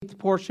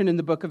portion in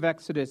the book of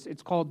Exodus.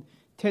 It's called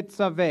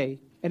Tetzaveh,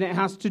 and it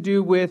has to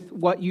do with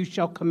what you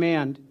shall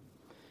command.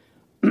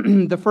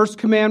 The first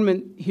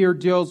commandment here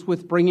deals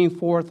with bringing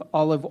forth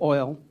olive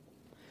oil.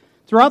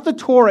 Throughout the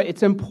Torah,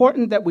 it's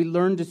important that we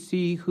learn to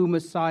see who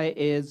Messiah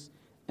is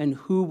and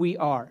who we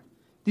are.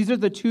 These are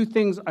the two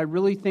things I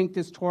really think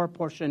this Torah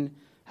portion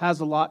has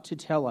a lot to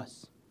tell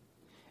us.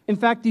 In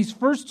fact, these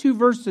first two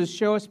verses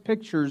show us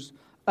pictures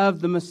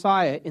of the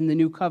Messiah in the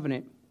new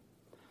covenant.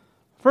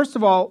 First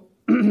of all,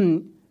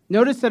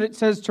 notice that it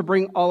says to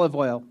bring olive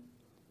oil.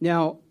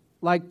 Now,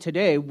 like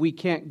today, we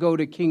can't go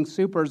to King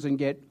Soopers and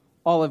get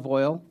olive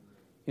oil,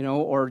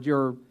 or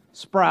your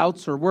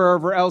Sprouts or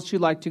wherever else you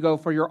like to go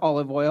for your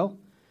olive oil.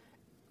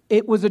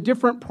 It was a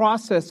different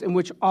process in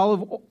which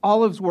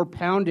olives were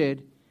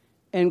pounded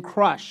and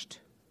crushed.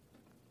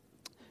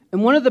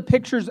 And one of the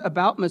pictures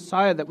about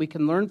Messiah that we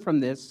can learn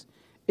from this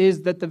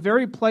is that the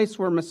very place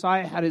where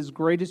Messiah had his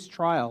greatest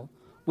trial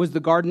was the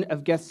Garden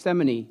of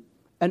Gethsemane,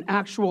 an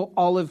actual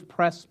olive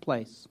press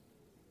place.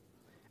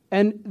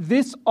 And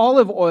this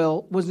olive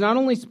oil was not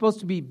only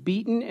supposed to be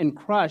beaten and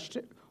crushed,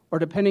 or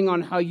depending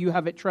on how you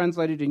have it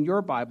translated in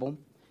your Bible,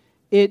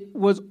 it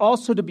was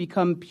also to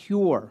become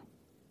pure.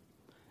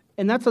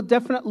 And that's a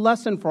definite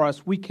lesson for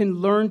us. We can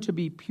learn to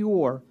be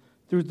pure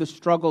through the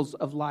struggles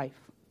of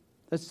life.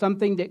 That's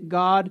something that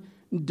God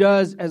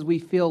does as we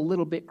feel a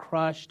little bit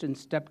crushed and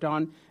stepped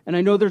on. And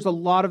I know there's a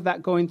lot of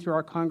that going through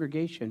our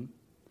congregation.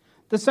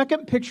 The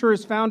second picture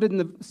is found in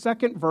the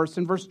second verse,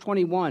 in verse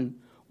 21,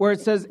 where it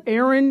says,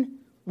 Aaron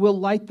will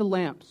light the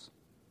lamps.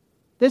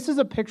 This is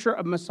a picture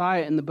of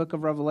Messiah in the book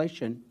of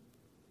Revelation.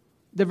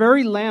 The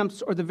very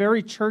lamps or the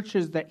very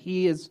churches that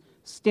he is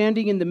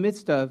standing in the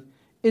midst of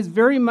is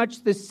very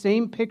much the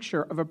same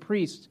picture of a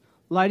priest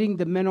lighting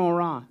the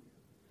menorah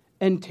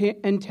and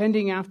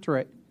tending after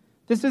it.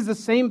 This is the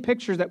same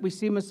picture that we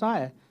see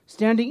Messiah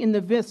standing in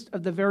the midst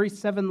of the very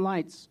seven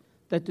lights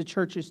that the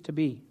church is to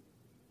be.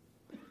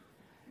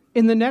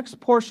 In the next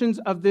portions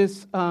of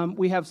this,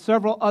 we have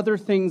several other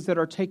things that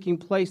are taking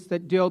place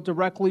that deal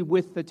directly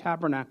with the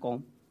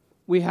tabernacle.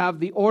 We have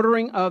the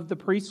ordering of the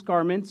priest's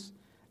garments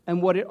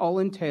and what it all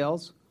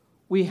entails.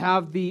 We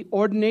have the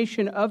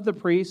ordination of the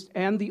priest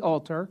and the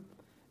altar.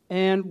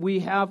 And we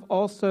have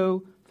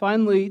also,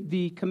 finally,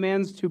 the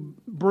commands to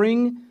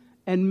bring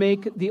and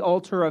make the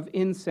altar of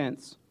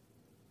incense.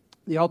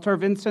 The altar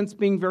of incense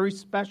being very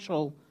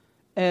special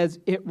as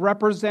it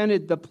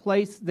represented the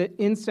place that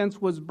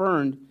incense was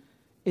burned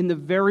in the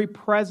very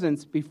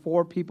presence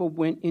before people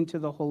went into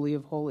the Holy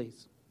of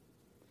Holies.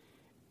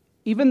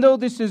 Even though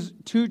this is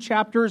 2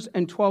 chapters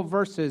and 12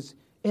 verses,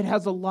 it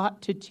has a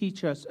lot to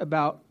teach us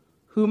about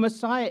who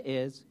Messiah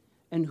is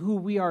and who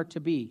we are to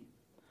be.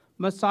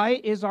 Messiah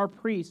is our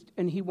priest,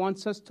 and he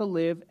wants us to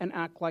live and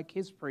act like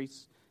his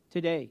priests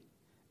today.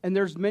 And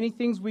there's many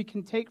things we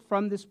can take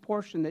from this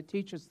portion that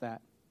teach us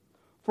that.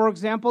 For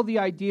example, the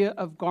idea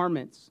of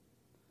garments.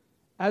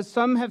 As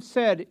some have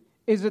said,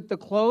 is it the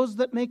clothes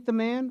that make the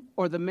man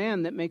or the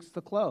man that makes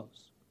the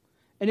clothes?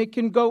 And it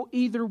can go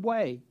either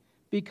way,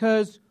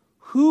 because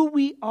who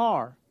we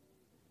are,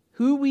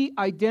 who we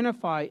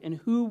identify,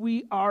 and who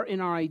we are in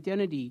our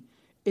identity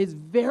is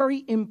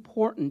very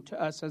important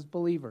to us as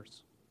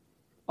believers.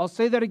 I'll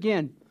say that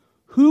again.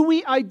 Who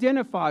we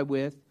identify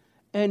with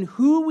and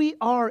who we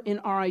are in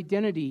our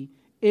identity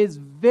is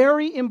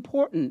very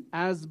important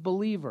as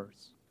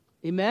believers.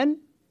 Amen?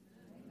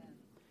 Amen.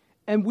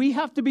 And we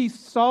have to be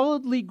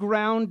solidly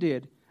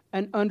grounded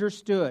and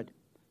understood.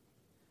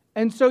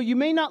 And so you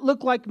may not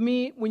look like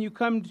me when you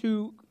come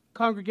to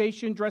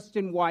congregation dressed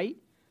in white,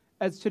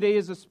 as today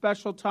is a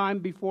special time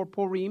before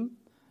Purim,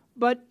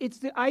 but it's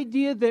the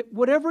idea that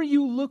whatever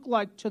you look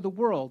like to the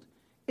world,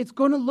 it's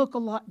going to look a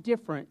lot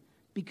different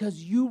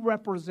because you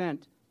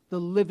represent the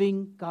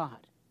living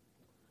God.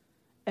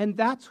 And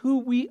that's who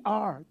we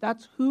are.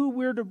 That's who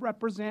we're to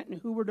represent and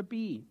who we're to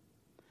be.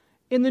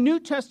 In the New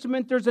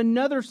Testament, there's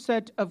another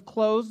set of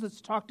clothes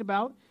that's talked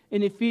about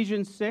in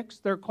Ephesians 6.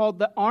 They're called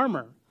the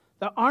armor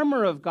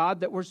of God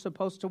that we're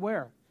supposed to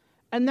wear.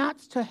 And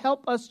that's to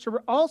help us to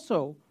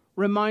also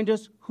remind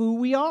us who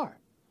we are.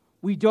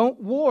 We don't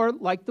war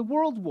like the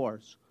world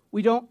wars.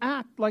 We don't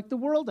act like the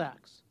world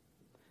acts.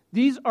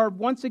 These are,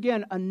 once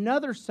again,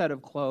 another set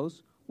of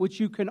clothes which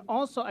you can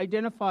also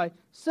identify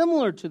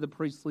similar to the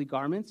priestly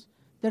garments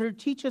that are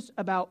teach us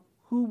about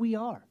who we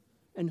are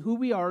and who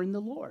we are in the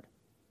Lord.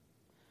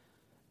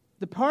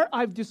 The part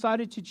I've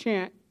decided to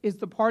chant is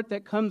the part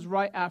that comes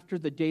right after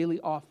the daily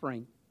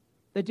offering.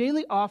 The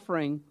daily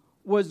offering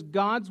was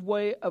God's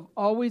way of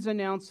always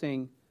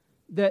announcing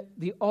that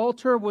the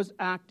altar was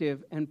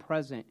active and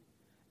present.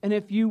 And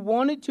if you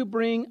wanted to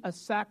bring a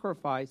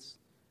sacrifice,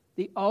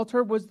 the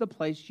altar was the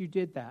place you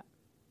did that.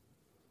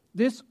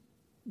 This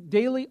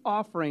daily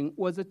offering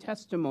was a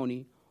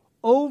testimony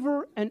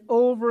over and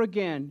over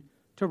again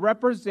to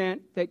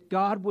represent that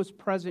God was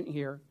present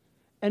here.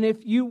 And if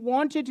you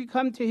wanted to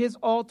come to his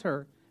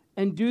altar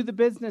and do the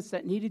business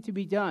that needed to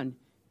be done,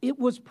 it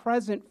was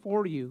present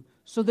for you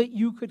so that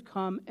you could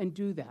come and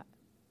do that.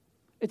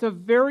 It's a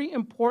very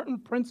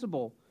important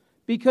principle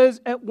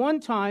because at one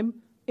time,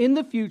 In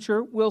the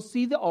future, we'll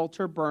see the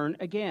altar burn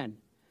again.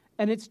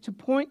 And it's to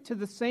point to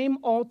the same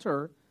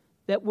altar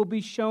that will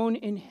be shown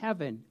in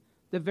heaven,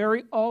 the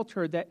very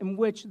altar that in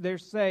which they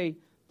say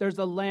there's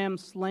a lamb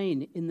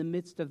slain in the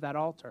midst of that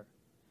altar.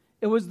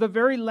 It was the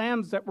very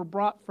lambs that were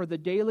brought for the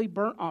daily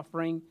burnt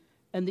offering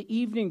and the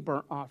evening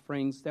burnt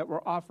offerings that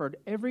were offered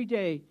every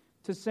day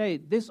to say,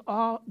 this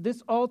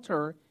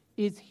altar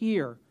is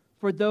here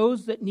for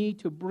those that need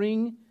to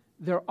bring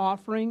their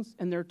offerings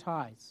and their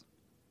tithes.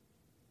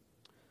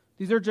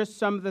 These are just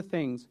some of the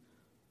things.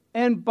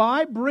 And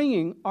by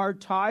bringing our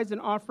tithes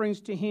and offerings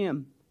to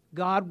Him,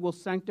 God will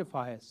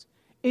sanctify us.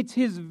 It's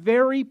His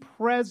very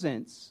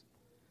presence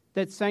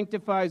that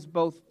sanctifies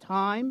both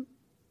time,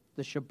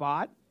 the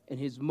Shabbat, and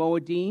His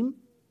Moedim,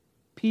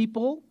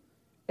 people,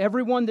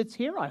 everyone that's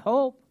here, I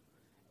hope,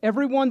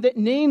 everyone that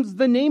names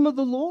the name of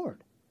the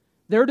Lord.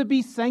 They're to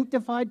be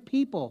sanctified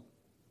people.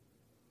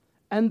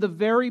 And the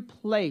very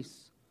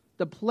place,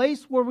 the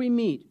place where we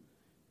meet,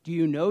 do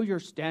you know you're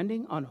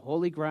standing on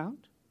holy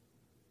ground?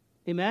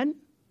 Amen?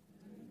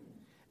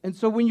 And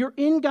so when you're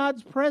in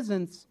God's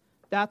presence,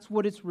 that's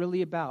what it's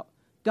really about.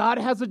 God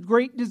has a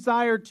great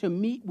desire to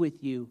meet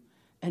with you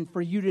and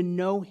for you to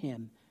know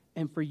Him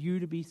and for you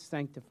to be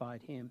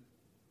sanctified Him.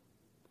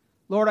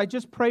 Lord, I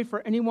just pray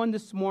for anyone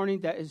this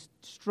morning that is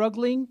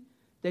struggling,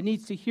 that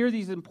needs to hear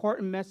these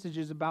important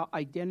messages about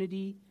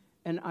identity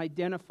and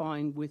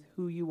identifying with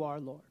who you are,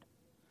 Lord.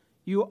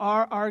 You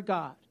are our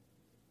God.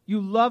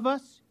 You love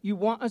us. You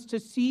want us to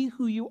see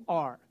who you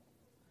are.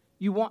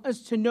 You want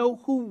us to know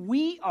who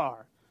we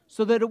are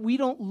so that we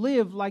don't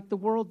live like the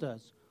world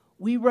does.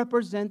 We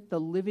represent the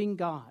living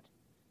God,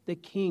 the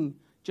King,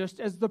 just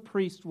as the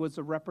priest was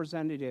a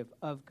representative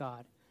of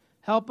God.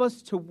 Help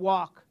us to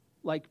walk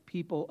like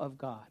people of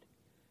God.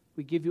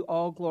 We give you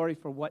all glory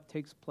for what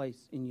takes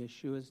place in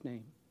Yeshua's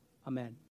name. Amen.